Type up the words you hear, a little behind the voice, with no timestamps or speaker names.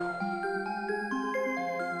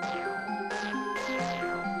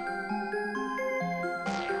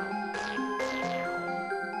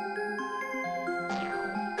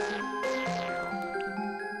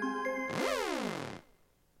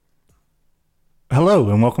Hello,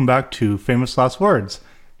 and welcome back to Famous Last Words,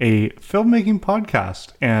 a filmmaking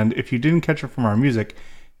podcast. And if you didn't catch it from our music,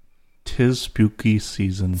 'tis spooky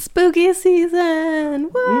season. Spooky season!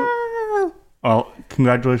 Wow! Well,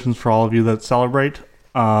 congratulations for all of you that celebrate.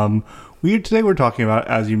 Today we're talking about,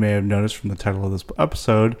 as you may have noticed from the title of this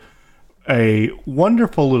episode, a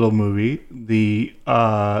wonderful little movie, the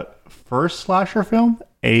first slasher film.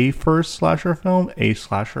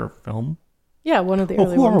 Yeah, one of the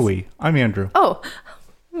early who ones. are we? I'm Andrew. Oh,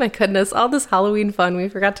 my goodness. All this Halloween fun. We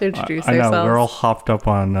forgot to introduce I know, ourselves. we're all hopped up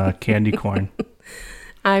on candy corn.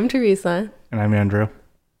 I'm Teresa, And I'm Andrew.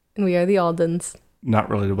 and we are the Aldens Not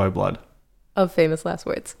related by blood. of Famous Last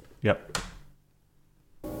Words. Yep.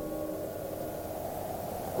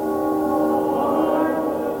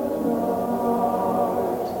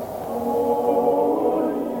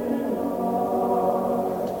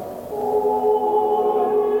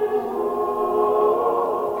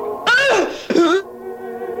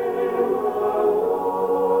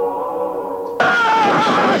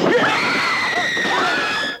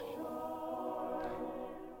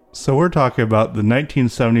 So we're talking about the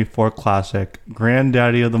 1974 classic,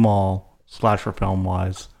 granddaddy of them all, slasher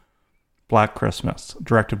film-wise, Black Christmas,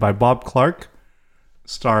 directed by Bob Clark,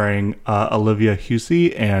 starring Olivia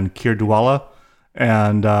Hussey and Keir Dullea.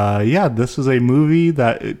 And this is a movie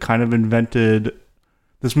that it kind of invented.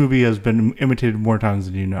 This movie has been imitated more times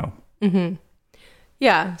than you know. Mm-hmm.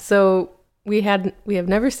 Yeah, so we have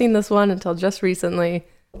never seen this one until just recently,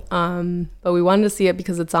 but we wanted to see it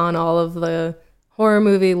because it's on all of the horror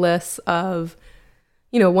movie lists of,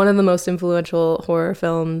 one of the most influential horror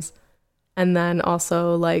films. And then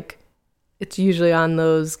also, it's usually on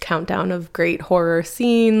those countdown of great horror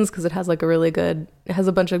scenes because it has a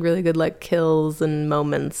bunch of really good, kills and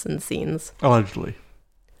moments and scenes. Allegedly.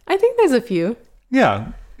 I think there's a few.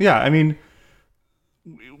 Yeah. I mean,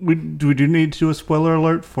 we do need to do a spoiler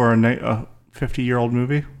alert for a 50-year-old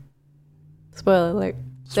movie? Spoiler alert.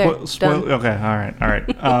 There, done. Okay, all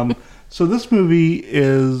right. So this movie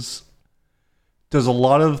does a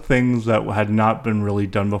lot of things that had not been really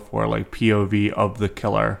done before, like POV of the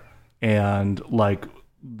killer and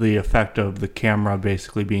the effect of the camera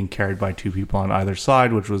basically being carried by two people on either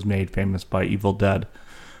side, which was made famous by Evil Dead.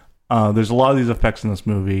 There's a lot of these effects in this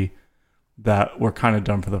movie that were kind of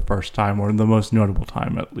done for the first time, or the most notable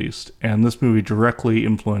time at least. And this movie directly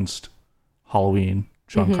influenced Halloween,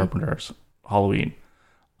 John Carpenter's Halloween.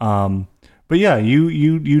 But yeah,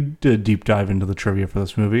 you did a deep dive into the trivia for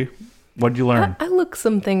this movie. What did you learn? I looked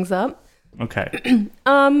some things up. Okay.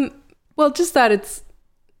 Well, just that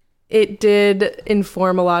it did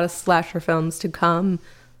inform a lot of slasher films to come.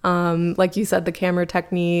 Like you said, the camera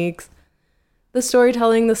techniques, the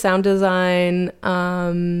storytelling, the sound design.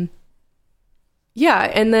 And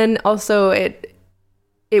then also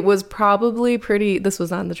it was probably pretty, this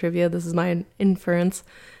was not in the trivia, this is my inference.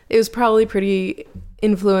 It was probably pretty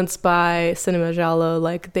influenced by cinema giallo,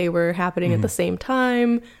 they were happening at the same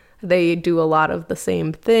time. They do a lot of the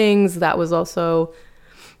same things. That was also,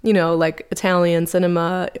 Italian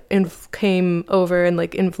cinema came over and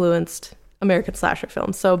influenced American slasher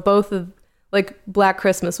films. So both of Black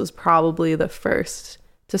Christmas was probably the first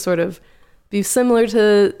to sort of be similar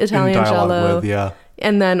to Italian giallo. With, yeah.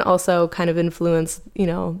 And then also kind of influence,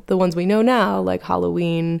 the ones we know now, like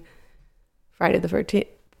Halloween, Friday the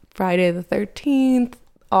 13th,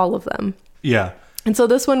 all of them. Yeah. And so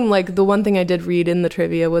this one, the one thing I did read in the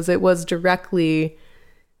trivia was it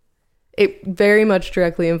very much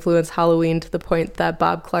directly influenced Halloween to the point that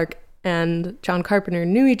Bob Clark and John Carpenter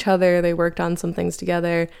knew each other. They worked on some things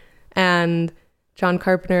together. And John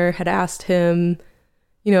Carpenter had asked him,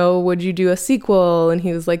 would you do a sequel? And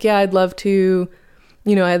he was like, yeah, I'd love to.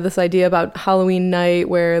 I had this idea about Halloween night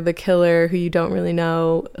where the killer, who you don't really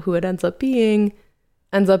know who it ends up being,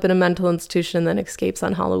 ends up in a mental institution and then escapes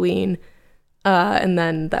on Halloween. And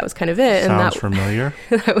then that was kind of it. Sounds familiar.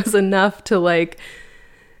 That was enough to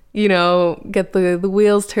get the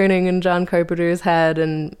wheels turning in John Carpenter's head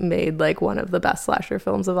and made one of the best slasher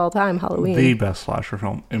films of all time, Halloween. The best slasher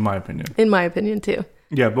film, in my opinion. In my opinion, too.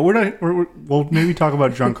 Yeah, but we'll maybe talk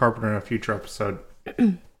about John Carpenter in a future episode.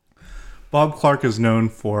 Bob Clark is known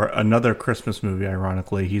for another Christmas movie,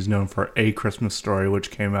 ironically. He's known for A Christmas Story,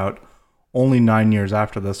 which came out only 9 years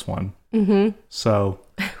after this one. Mm-hmm. So,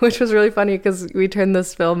 which was really funny because we turned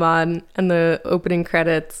this film on and the opening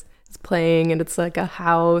credits is playing and it's a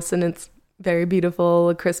house and it's very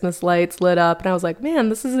beautiful, Christmas lights lit up. And I was like, man,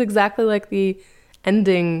 this is exactly like the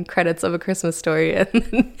ending credits of A Christmas Story. And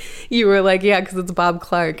then you were like, yeah, because it's Bob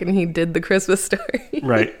Clark and he did the Christmas Story.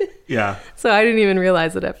 Right. Yeah. So I didn't even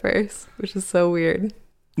realize it at first, which is so weird.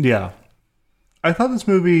 Yeah. I thought this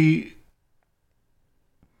movie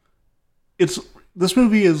it's this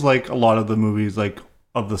movie is like a lot of the movies like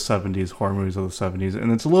of the 70s, horror movies of the 70s,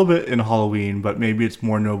 and it's a little bit in Halloween, but maybe it's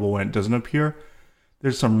more noble when it doesn't appear.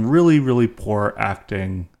 There's some really, really poor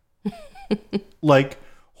acting. Like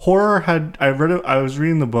horror had I was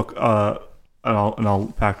reading the book and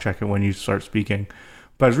I'll fact check it when you start speaking.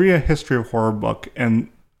 But I was reading a history of horror book, and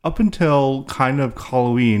up until kind of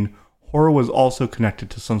Halloween, horror was also connected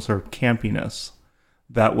to some sort of campiness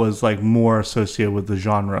that was like more associated with the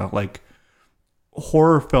genre. Like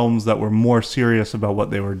horror films that were more serious about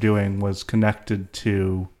what they were doing was connected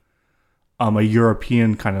to a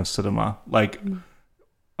European kind of cinema. Like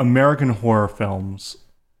American horror films,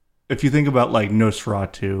 if you think about like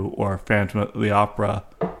Nosferatu or Phantom of the Opera,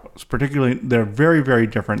 particularly, they're very, very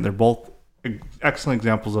different. They're both excellent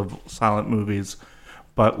examples of silent movies,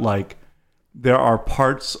 but like there are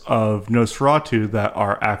parts of Nosferatu that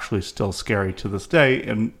are actually still scary to this day.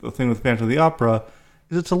 And the thing with Phantom of the Opera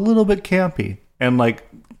is it's a little bit campy. And like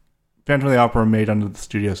Phantom of the Opera made under the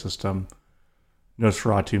studio system,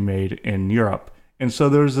 Nosferatu made in Europe. And so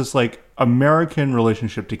there's this like American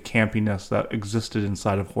relationship to campiness that existed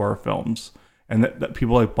inside of horror films. And that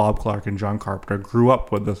people like Bob Clark and John Carpenter grew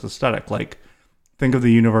up with this aesthetic. Like, think of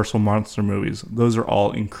the Universal monster movies. Those are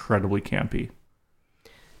all incredibly campy.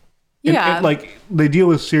 Yeah. And, like, they deal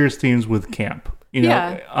with serious themes with camp. You know?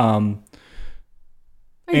 Yeah.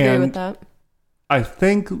 I agree with that. I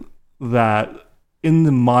think that in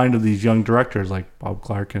the mind of these young directors like Bob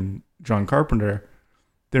Clark and John Carpenter,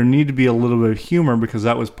 there need to be a little bit of humor because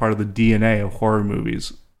that was part of the DNA of horror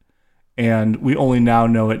movies. And we only now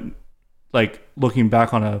know it, like, looking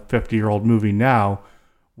back on a 50-year-old movie now,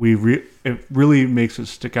 it really makes it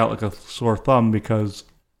stick out like a sore thumb because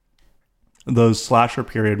those slasher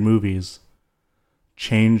period movies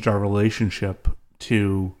changed our relationship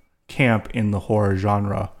to camp in the horror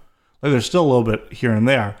genre. Like, there's still a little bit here and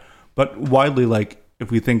there, but widely, like, if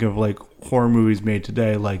we think of like horror movies made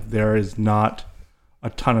today, like there is not a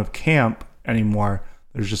ton of camp anymore.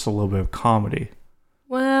 There's just a little bit of comedy.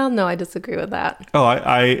 Well, no, I disagree with that. Oh,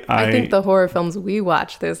 I think the horror films we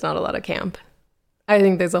watch, there's not a lot of camp. I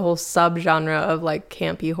think there's a whole subgenre of like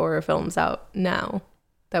campy horror films out now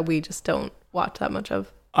that we just don't watch that much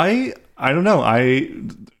of. I don't know.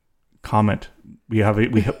 Comment. We have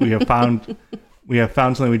found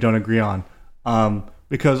something we don't agree on.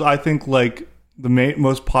 Because I think like the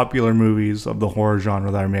most popular movies of the horror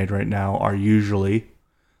genre that are made right now are usually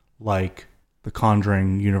like the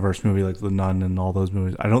Conjuring universe movie, like The Nun and all those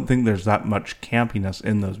movies. I don't think there's that much campiness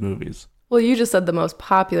in those movies. Well, you just said the most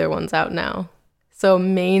popular ones out now. So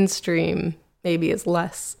mainstream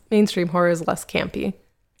mainstream horror is less campy.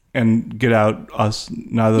 And Get Out, Us,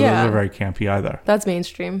 neither of those are very campy either. That's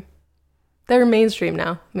mainstream. They're mainstream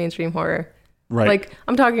now, mainstream horror. Right. Like,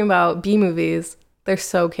 I'm talking about B movies. They're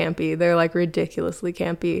so campy. They're like ridiculously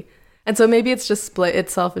campy. And so maybe it's just split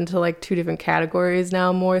itself into like two different categories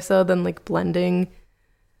now more so than like blending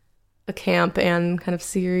a camp and kind of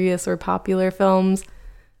serious or popular films.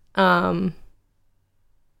 But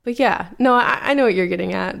yeah, no, I know what you're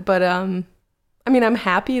getting at, but I mean, I'm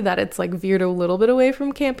happy that it's like veered a little bit away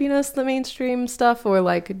from campiness, the mainstream stuff, or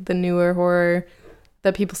like the newer horror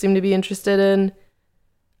that people seem to be interested in.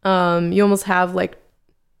 You almost have like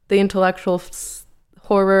the intellectual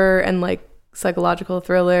horror and like psychological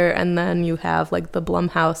thriller, and then you have like the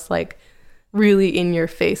Blumhouse, like really in your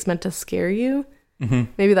face, meant to scare you.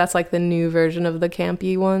 Mm-hmm. Maybe that's like the new version of the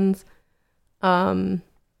campy ones. But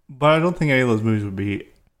I don't think any of those movies would be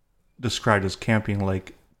described as campy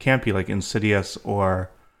like Insidious,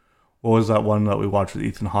 or what was that one that we watched with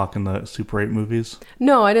Ethan Hawke in the Super 8 movies?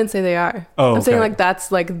 No, I didn't say they are. Oh, I'm saying like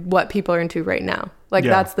that's like what people are into right now. Like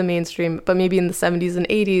that's the mainstream. But maybe in the 70s and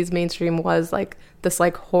 80s, mainstream was like this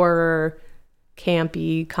like horror,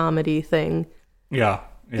 campy comedy thing. Yeah.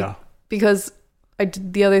 Because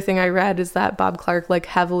the other thing I read is that Bob Clark like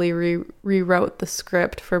heavily rewrote the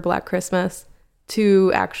script for Black Christmas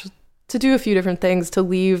to do a few different things, to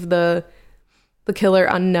leave the killer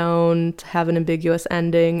unknown, to have an ambiguous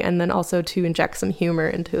ending, and then also to inject some humor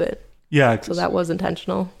into it. Yeah. So that was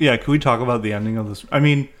intentional. Yeah. Can we talk about the ending of this? I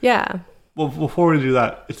mean, yeah. Well, before we do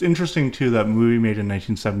that, it's interesting too that movie made in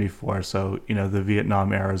 1974. So the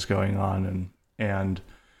Vietnam era is going on, and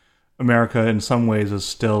America in some ways is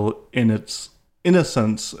still in its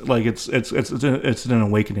innocence. Like it's an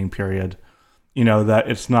awakening period. That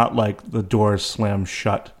it's not like the doors slam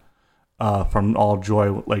shut from all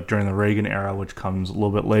joy like during the Reagan era, which comes a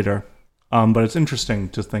little bit later. But it's interesting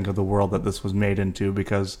to think of the world that this was made into,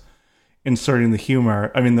 because inserting the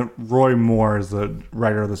humor, I mean, Roy Moore is the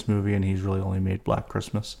writer of this movie, and he's really only made Black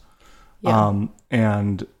Christmas. Yeah.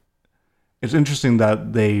 And it's interesting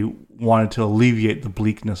that they wanted to alleviate the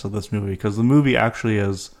bleakness of this movie, because the movie actually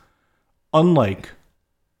is unlike,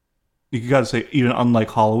 you got to say, even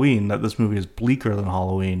unlike Halloween, that this movie is bleaker than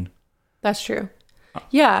Halloween. That's true.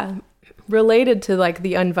 Yeah. Related to like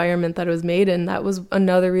the environment that it was made in, that was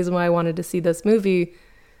another reason why I wanted to see this movie,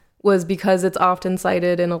 was because it's often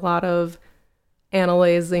cited in a lot of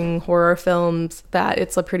analyzing horror films that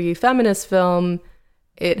it's a pretty feminist film.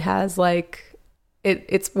 It has like,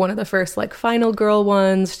 it's one of the first like final girl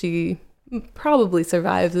ones. She probably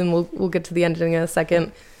survives, and we'll get to the ending in a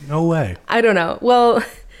second. No way. I don't know. Well,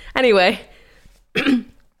 anyway,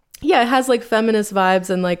 yeah, it has like feminist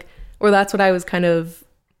vibes, and like, or that's what I was kind of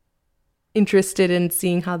interested in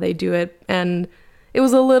seeing how they do it. And it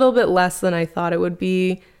was a little bit less than I thought it would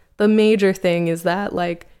be. The major thing is that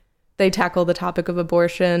like they tackle the topic of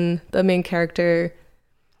abortion. The main character,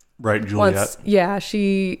 right, Juliet.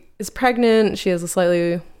 She is pregnant. She has a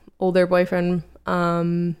slightly older boyfriend.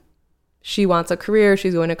 She wants a career.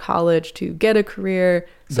 She's going to college to get a career.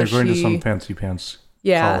 So they're going to some fancy pants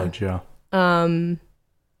college, yeah.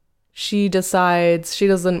 She decides she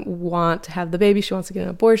doesn't want to have the baby. She wants to get an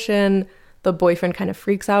abortion. The boyfriend kind of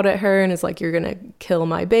freaks out at her and is like, "You're going to kill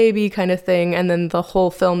my baby," kind of thing. And then the whole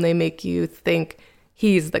film, they make you think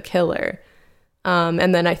he's the killer.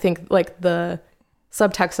 And then I think like the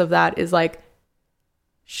subtext of that is like,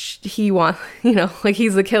 he wants, like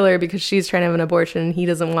he's the killer because she's trying to have an abortion and he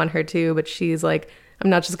doesn't want her to, but she's like, "I'm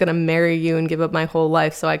not just going to marry you and give up my whole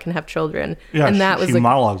life so I can have children." Yeah, and that was she like,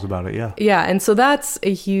 monologues about it, yeah. Yeah, and so that's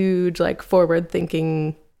a huge like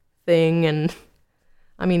forward-thinking thing, and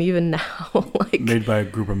I mean even now, like made by a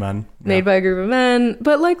group of men. Made by a group of men,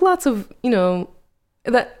 but like lots of,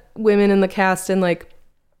 that women in the cast, and like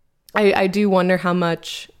I do wonder how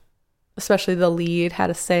much, especially the lead, had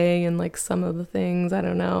a say in like some of the things. I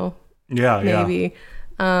don't know. Yeah, maybe.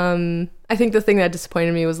 Yeah. I think the thing that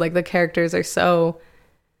disappointed me was like the characters are so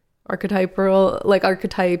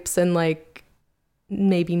archetypes, and like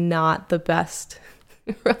maybe not the best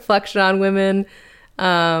reflection on women.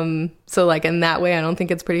 So like in that way, I don't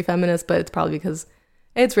think it's pretty feminist, but it's probably because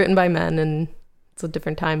it's written by men and it's a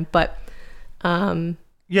different time. But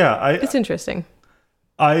it's interesting.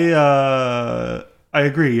 I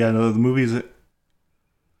agree. Yeah, no, the movies.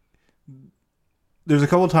 There's a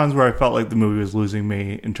couple of times where I felt like the movie was losing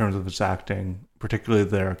me in terms of its acting, particularly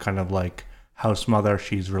their kind of like house mother.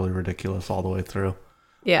 She's really ridiculous all the way through.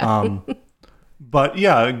 Yeah. But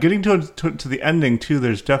yeah, getting to the ending too,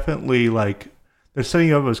 there's definitely like they're setting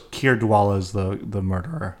you up as Keir Dullea as the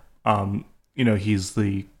murderer. He's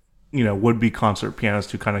the would-be concert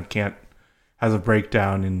pianist who kind of has a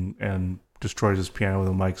breakdown and destroys his piano with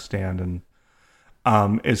a mic stand,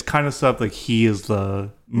 and it's kind of stuff like he is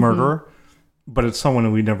the murderer. But it's someone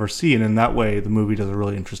that we never see, and in that way, the movie does a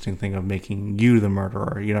really interesting thing of making you the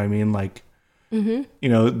murderer. You know what I mean? Like, the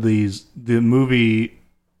movie.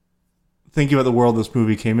 Thinking about the world this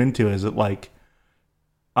movie came into, is it like,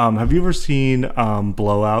 have you ever seen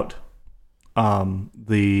Blowout?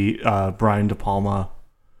 The Brian De Palma,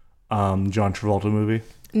 John Travolta movie?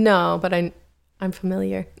 No, but I'm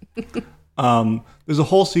familiar. There's a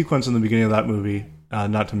whole sequence in the beginning of that movie.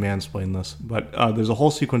 Not to mansplain this, but there's a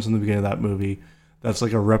whole sequence in the beginning of that movie that's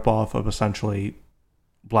like a ripoff of essentially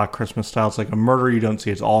Black Christmas style. It's like a murder you don't see.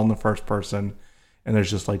 It's all in the first person, and there's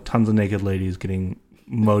just like tons of naked ladies getting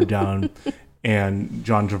mowed down, and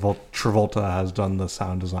John Travolta has done the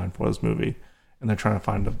sound design for this movie, and they're trying to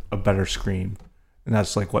find a better scream, and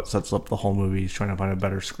that's like what sets up the whole movie. He's trying to find a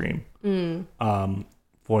better scream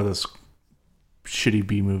for this shitty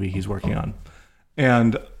B movie he's working on,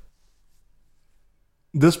 and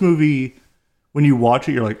this movie, when you watch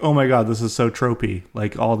it, you're like, oh my god, this is so tropey.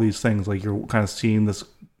 Like all these things, like you're kind of seeing this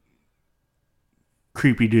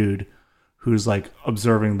creepy dude who's like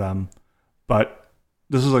observing them. But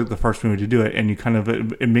this is like the first movie to do it, and you kind of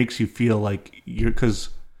it makes you feel like because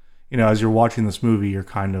as you're watching this movie, you're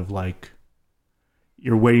kind of like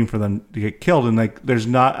you're waiting for them to get killed, and like there's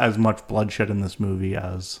not as much bloodshed in this movie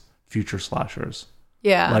as future slashers.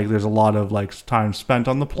 Yeah, like there's a lot of like time spent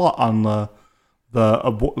on the plot, on the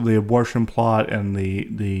abortion plot, and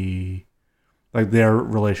the like their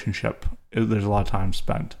relationship. There's a lot of time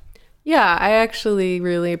spent. Yeah, I actually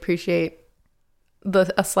really appreciate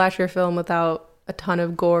a slasher film without a ton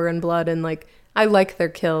of gore and blood, and like I like their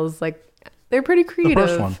kills. Like they're pretty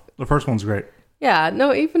creative. The first one's great. Yeah,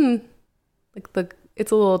 no, even like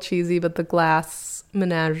it's a little cheesy, but the glass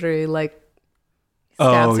menagerie, like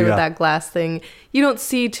stabs her with that glass thing. You don't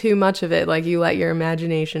see too much of it. Like you let your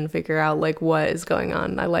imagination figure out like what is going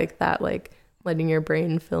on. I like that, like letting your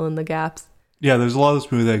brain fill in the gaps. Yeah, there's a lot of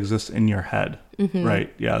this movie that exists in your head.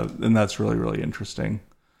 Right. Yeah. And that's really, really interesting.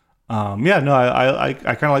 Yeah, no, I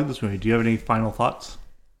kind of like this movie. Do you have any final thoughts?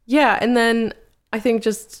 Yeah, and then I think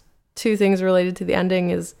just two things related to the ending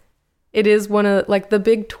is it is one of, like, the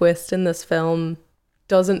big twist in this film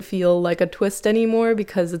doesn't feel like a twist anymore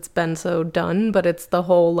because it's been so done, but it's the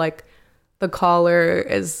whole, like, the caller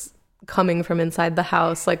is coming from inside the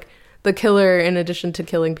house. Like, the killer, in addition to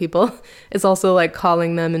killing people, is also, like,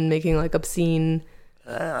 calling them and making, like, obscene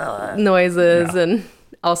noises, and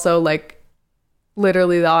also, like,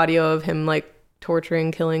 literally the audio of him, like,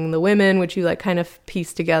 torturing, killing the women, which you, like, kind of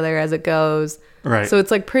piece together as it goes. Right. So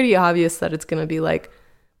it's, like, pretty obvious that it's going to be, like,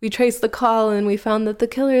 we traced the call and we found that the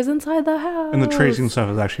killer is inside the house. And the tracing stuff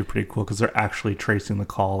is actually pretty cool because they're actually tracing the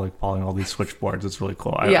call, like, following all these switchboards. It's really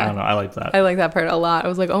cool. I don't know. I like that. I like that part a lot. I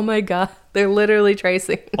was like, oh my God, they're literally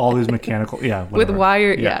tracing. All these mechanical, with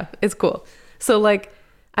wire. Yeah, it's cool. So, like,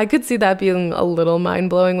 I could see that being a little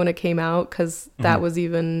mind-blowing when it came out because that was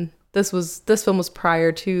even... This film was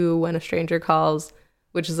prior to When a Stranger Calls,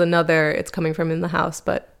 which is another, it's coming from in the house,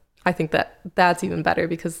 but I think that's even better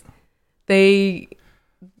because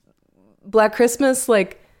Black Christmas,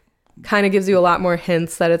 like, kind of gives you a lot more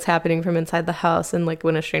hints that it's happening from inside the house, and, like,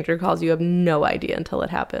 When a Stranger Calls, you have no idea until it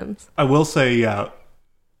happens. I will say, yeah,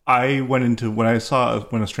 when I saw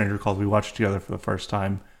When a Stranger Calls, we watched it together for the first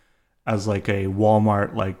time as, like, a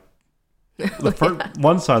Walmart, like, the first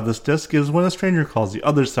one side of this disc is When a Stranger Calls. The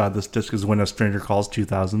other side of this disc is When a Stranger Calls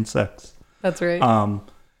 2006. That's right.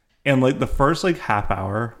 And, like, the first, like, half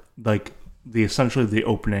hour, like, essentially the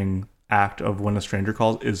opening act of When a Stranger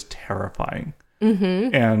Calls is terrifying.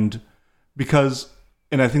 And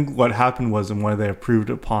I think what happened was, and why they approved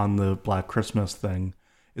upon the Black Christmas thing,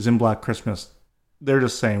 is in Black Christmas, they're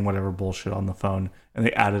just saying whatever bullshit on the phone, and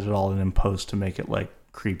they added it all in post to make it, like,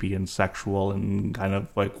 creepy and sexual and kind of,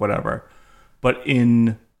 like, whatever. But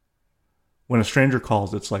in When a Stranger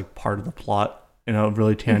Calls, it's, like, part of the plot in a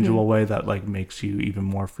really tangible way that, like, makes you even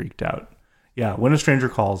more freaked out. Yeah, When a Stranger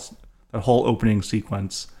Calls, that whole opening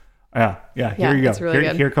sequence. Yeah. Here you go.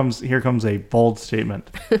 Really Here comes a bold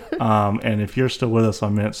statement. And if you're still with us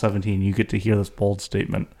on minute 17, you get to hear this bold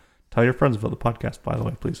statement. Tell your friends about the podcast, by the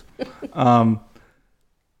way, please.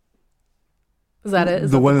 Is that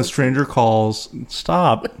it? When a Stranger Calls.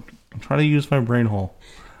 Stop. I'm trying to use my brain hole.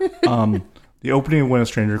 The opening of When a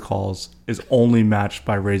Stranger Calls is only matched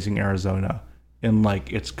by Raising Arizona in,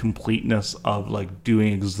 like, its completeness of, like,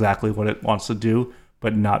 doing exactly what it wants to do,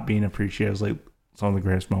 but not being appreciated as, like, some of the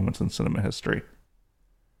greatest moments in cinema history.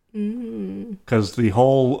 Because the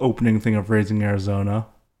whole opening thing of Raising Arizona,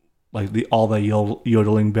 like, all the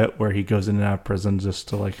yodeling bit where he goes in and out of prison just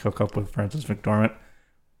to, like, hook up with Frances McDormand,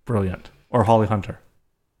 brilliant. Or Holly Hunter.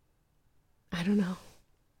 I don't know.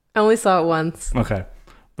 I only saw it once. Okay,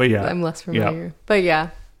 but yeah, I'm less familiar. Yeah. But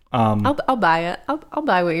yeah, I'll buy it. I'll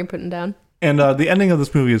buy what you're putting down. And the ending of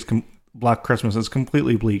this movie is Black Christmas is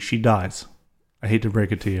completely bleak. She dies. I hate to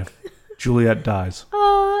break it to you. Juliet dies.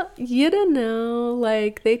 You don't know.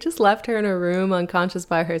 Like, they just left her in a room unconscious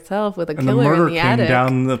by herself with a killer in the murder attic.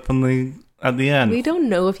 Came down at the end. We don't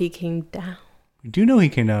know if he came down. We do know he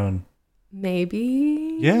came down.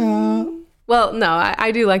 Maybe. Yeah. Well, no,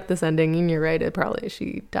 I do like this ending, and you're right.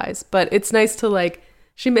 She dies, but it's nice to, like,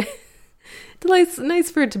 it's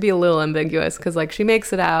nice for it to be a little ambiguous because, like, she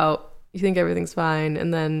makes it out. You think everything's fine,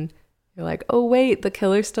 and then you're like, oh wait, the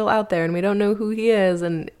killer's still out there, and we don't know who he is,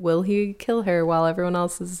 and will he kill her while everyone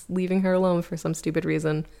else is leaving her alone for some stupid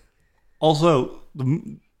reason? Also,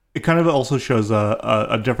 it kind of also shows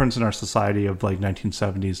a difference in our society of, like,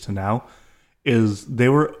 1970s to now. Is they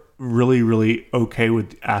were really, really okay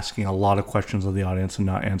with asking a lot of questions of the audience and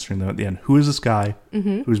not answering them at the end. Who is this guy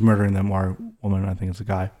who's murdering them, or woman? I think it's a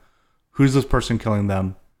guy. Who's this person killing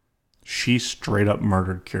them? She straight up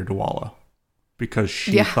murdered Kirdwalla because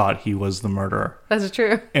she thought he was the murderer. That's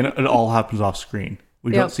true. And it all happens off screen.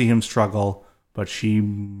 We don't see him struggle, but she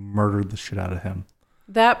murdered the shit out of him.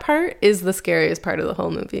 That part is the scariest part of the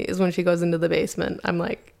whole movie, is when she goes into the basement. I'm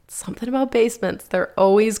like, something about basements. They're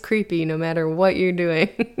always creepy no matter what you're doing.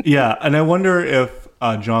 Yeah, and I wonder if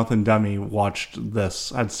Jonathan Demme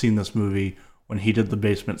had seen this movie when he did the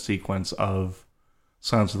basement sequence of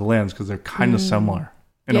Silence of the Lambs, because they're kind of similar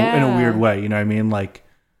in a weird way. You know what I mean? Like,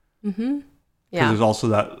 because there's also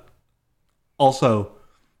that. Also,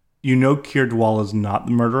 you know, Kirdwalla is not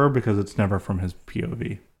the murderer because it's never from his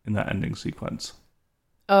POV in that ending sequence.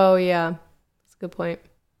 Oh yeah, that's a good point.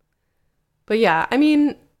 But yeah, I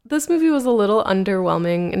mean, this movie was a little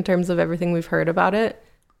underwhelming in terms of everything we've heard about it.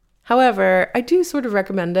 However, I do sort of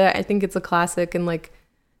recommend it. I think it's a classic, and, like,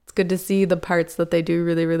 it's good to see the parts that they do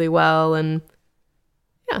really, really well. And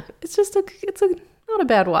yeah, it's not a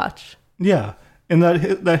bad watch. Yeah. And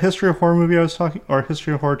that history of horror movie I was talking, or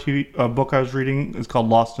history of horror TV book I was reading is called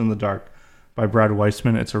Lost in the Dark by Brad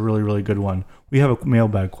Weissman. It's a really, really good one. We have a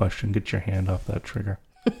mailbag question. Get your hand off that trigger.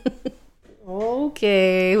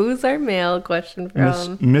 Okay, who's our mail question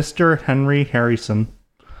from? Mr. Henry Harrison.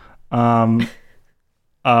 What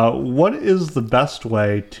is the best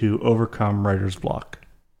way to overcome writer's block?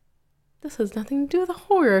 This has nothing to do with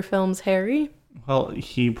horror films, Harry. Well,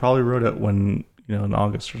 he probably wrote it when, in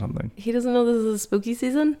August or something. He doesn't know this is spooky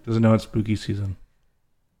season? Doesn't know it's spooky season.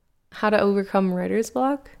 How to overcome writer's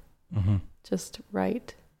block? Mm-hmm. Just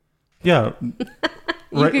write. Yeah. You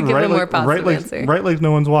could give a more positive answer. Write like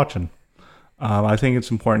no one's watching. I think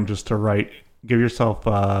it's important just to write. Give yourself,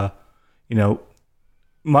 my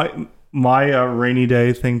rainy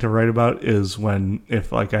day thing to write about is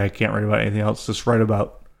if I can't write about anything else, just write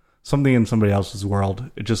about something in somebody else's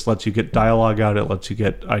world. It just lets you get dialogue out. It lets you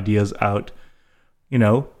get ideas out.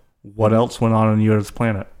 What else went on Yoda's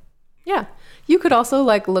planet? Yeah. You could also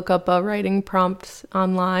look up a writing prompt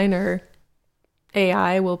online, or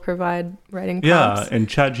AI will provide writing prompts. Yeah, and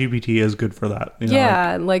ChatGPT is good for that.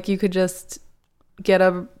 You could just get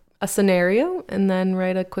a scenario and then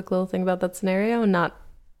write a quick little thing about that scenario and not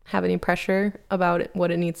have any pressure about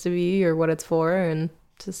what it needs to be or what it's for, and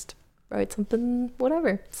just write something,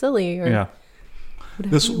 whatever, silly or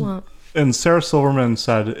whatever you want. And Sarah Silverman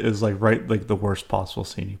said is write the worst possible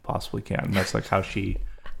scene you possibly can. That's how she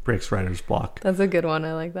breaks writer's block. That's a good one.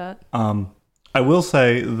 I like that. I will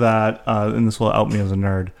say that, and this will out me as a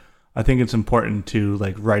nerd, I think it's important to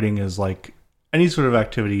writing is any sort of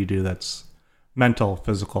activity you do that's mental,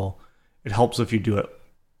 physical. It helps if you do it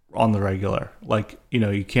on the regular.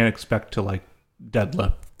 You can't expect to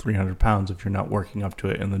deadlift 300 pounds if you're not working up to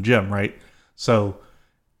it in the gym, right? So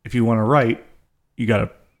if you want to write, you got to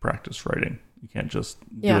practice writing. You can't just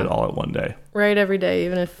do it all at one day. Write every day,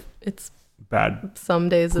 even if it's bad. Some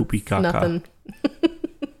days it's caca. Nothing.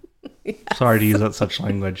 Yes. Sorry to use that such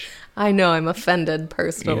language. I know, I'm offended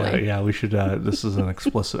personally. Yeah, we should, this is an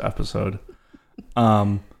explicit episode.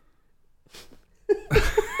 All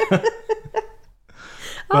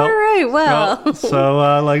right, well.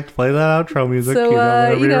 So, play that outro music. So,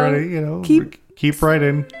 whenever you're ready, keep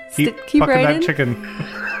writing. Keep fucking writing. that chicken.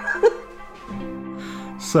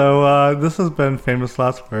 So, this has been Famous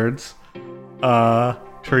Last Words.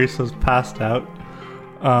 Teresa's passed out.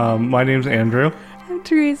 My name's Andrew. I'm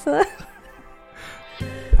Teresa.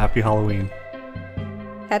 Happy Halloween.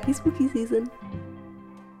 Happy spooky season.